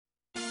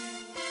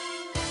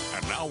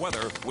Now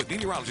weather with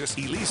meteorologist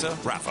Elisa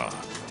Rafa.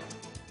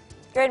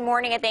 Good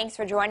morning and thanks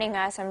for joining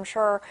us. I'm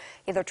sure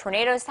either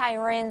tornado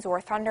sirens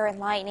or thunder and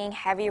lightning,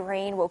 heavy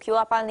rain woke you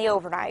up on the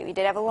overnight. We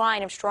did have a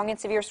line of strong and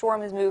severe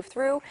storms move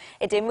through.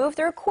 It did move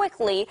through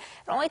quickly. It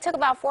only took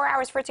about 4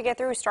 hours for it to get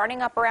through,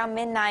 starting up around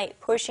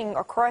midnight, pushing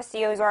across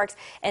the Ozarks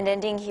and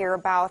ending here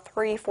about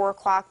 4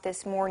 o'clock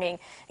this morning.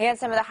 Again,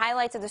 some of the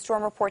highlights of the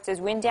storm reports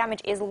is wind damage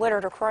is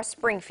littered across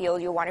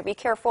Springfield. You'll want to be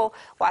careful.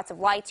 Lots of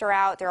lights are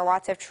out. There are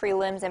lots of tree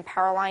limbs and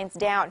power lines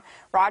down.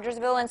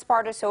 Rogersville and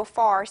Sparta so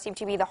far seem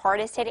to be the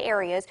hardest hit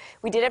areas.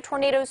 We did have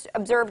tornadoes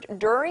observed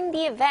during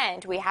the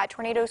event. We had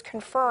tornadoes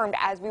confirmed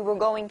as we were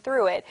going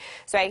through it.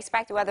 So I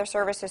expect the Weather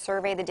Service to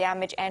survey the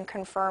damage and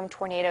confirm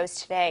tornadoes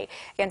today.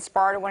 Again,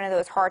 Sparta, one of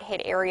those hard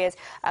hit areas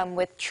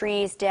with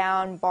trees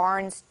down,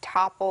 barns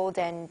toppled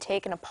and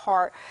taken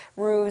apart,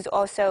 roofs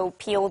also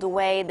peeled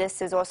away.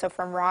 This is also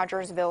from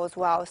Rogersville as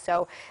well.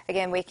 So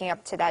again, waking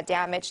up to that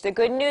damage. The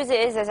good news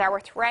is, as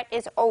our threat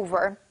is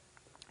over,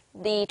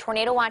 the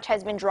tornado watch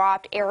has been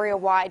dropped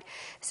area-wide.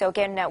 So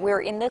again,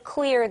 we're in the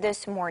clear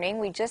this morning.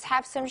 We just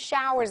have some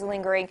showers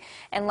lingering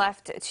and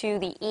left to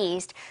the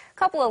east. A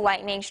couple of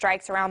lightning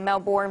strikes around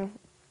Melbourne,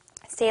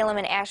 Salem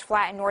and Ash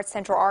Flat in north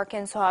central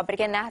Arkansas, but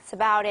again, that's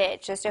about it.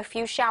 Just a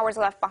few showers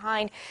left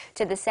behind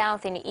to the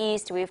south and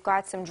east. We've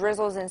got some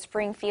drizzles in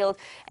Springfield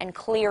and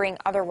clearing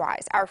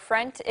otherwise. Our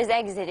front is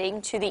exiting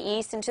to the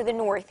east and to the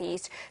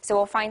northeast, so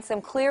we'll find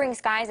some clearing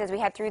skies as we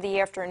head through the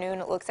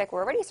afternoon. It looks like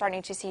we're already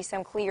starting to see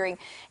some clearing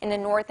in the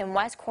north and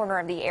west corner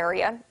of the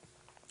area.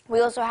 We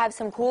also have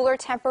some cooler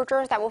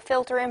temperatures that will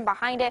filter in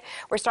behind it.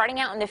 We're starting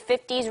out in the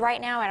 50s right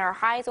now, and our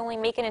highs only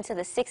make it into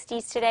the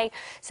 60s today.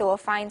 So we'll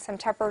find some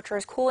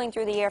temperatures cooling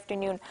through the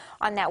afternoon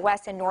on that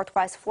west and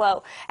northwest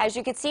flow. As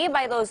you can see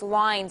by those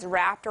lines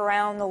wrapped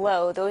around the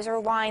low, those are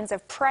lines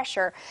of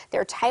pressure.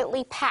 They're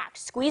tightly packed,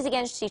 squeeze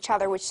against each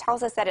other, which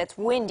tells us that it's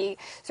windy.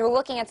 So we're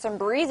looking at some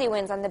breezy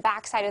winds on the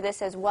backside of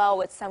this as well,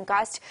 with some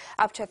gusts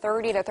up to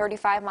 30 to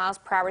 35 miles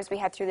per hour as we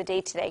head through the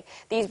day today.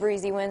 These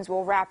breezy winds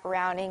will wrap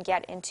around and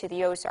get into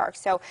the Ozarks.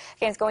 So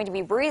again, it's going to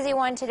be breezy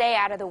one today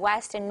out of the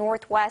west and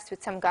northwest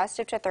with some gusts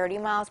up to 30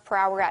 miles per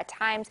hour at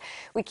times.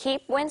 We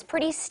keep winds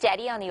pretty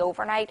steady on the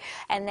overnight,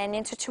 and then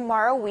into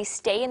tomorrow we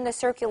stay in the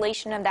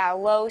circulation of that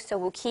low, so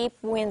we'll keep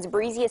winds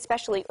breezy,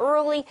 especially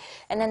early,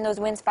 and then those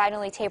winds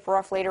finally taper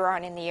off later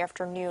on in the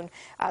afternoon,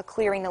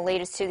 clearing the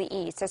latest to the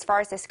east. As far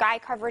as the sky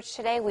coverage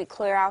today, we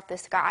clear out the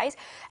skies.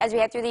 As we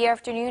head through the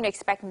afternoon,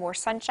 expect more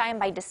sunshine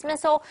by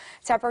dismissal.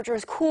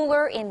 Temperatures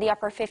cooler in the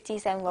upper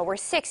 50s and lower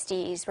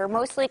 60s. We're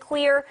mostly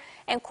clear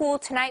and cool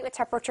tonight with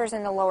temperatures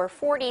in the lower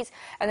 40s,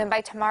 and then by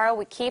tomorrow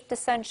we keep the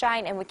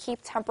sunshine and we keep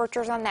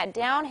temperatures on that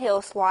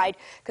downhill slide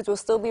because we'll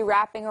still be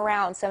wrapping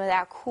around some of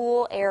that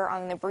cool air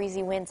on the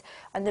breezy winds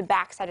on the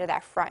backside of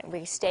that front.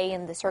 We stay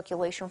in the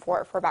circulation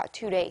for it for about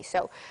 2 days,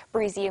 so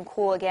breezy and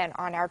cool again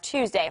on our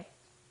Tuesday.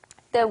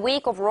 The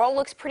week overall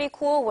looks pretty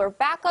cool. We're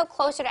back up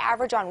closer to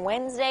average on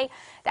Wednesday.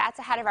 That's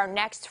ahead of our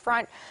next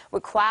front,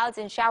 with clouds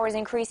and showers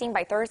increasing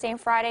by Thursday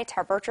and Friday.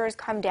 Temperatures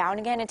come down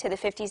again into the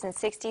 50s and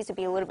 60s to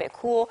be a little bit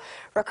cool,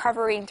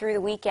 recovering through the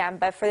weekend.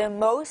 But for the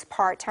most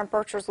part,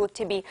 temperatures look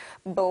to be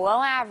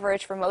below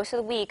average for most of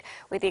the week,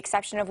 with the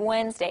exception of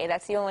Wednesday.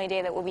 That's the only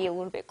day that will be a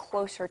little bit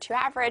closer to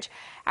average.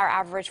 Our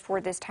average for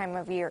this time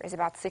of year is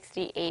about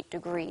 68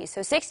 degrees.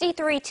 So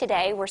 63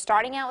 today. We're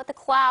starting out with the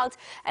clouds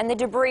and the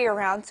debris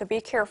around, so be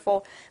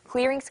careful.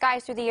 Clearing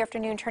skies through the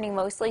afternoon, turning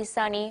mostly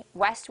sunny.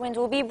 West winds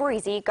will be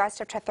breezy, gusts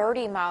up to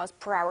 30 miles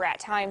per hour at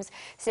times,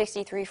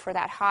 63 for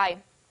that high.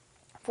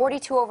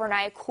 42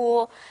 overnight,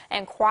 cool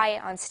and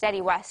quiet on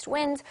steady west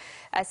winds.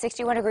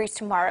 61 degrees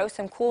tomorrow,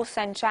 some cool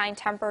sunshine.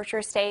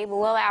 Temperatures stay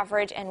below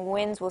average and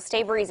winds will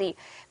stay breezy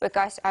with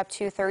gusts up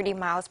to 30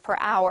 miles per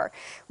hour.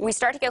 We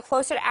start to get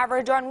closer to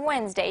average on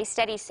Wednesday.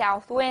 Steady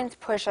south winds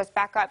push us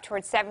back up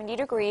towards 70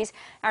 degrees.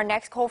 Our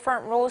next cold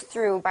front rolls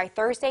through by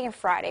Thursday and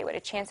Friday with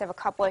a chance of a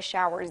couple of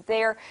showers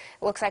there.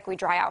 It looks like we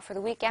dry out for the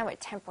weekend with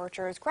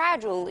temperatures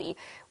gradually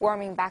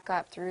warming back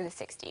up through the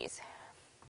 60s.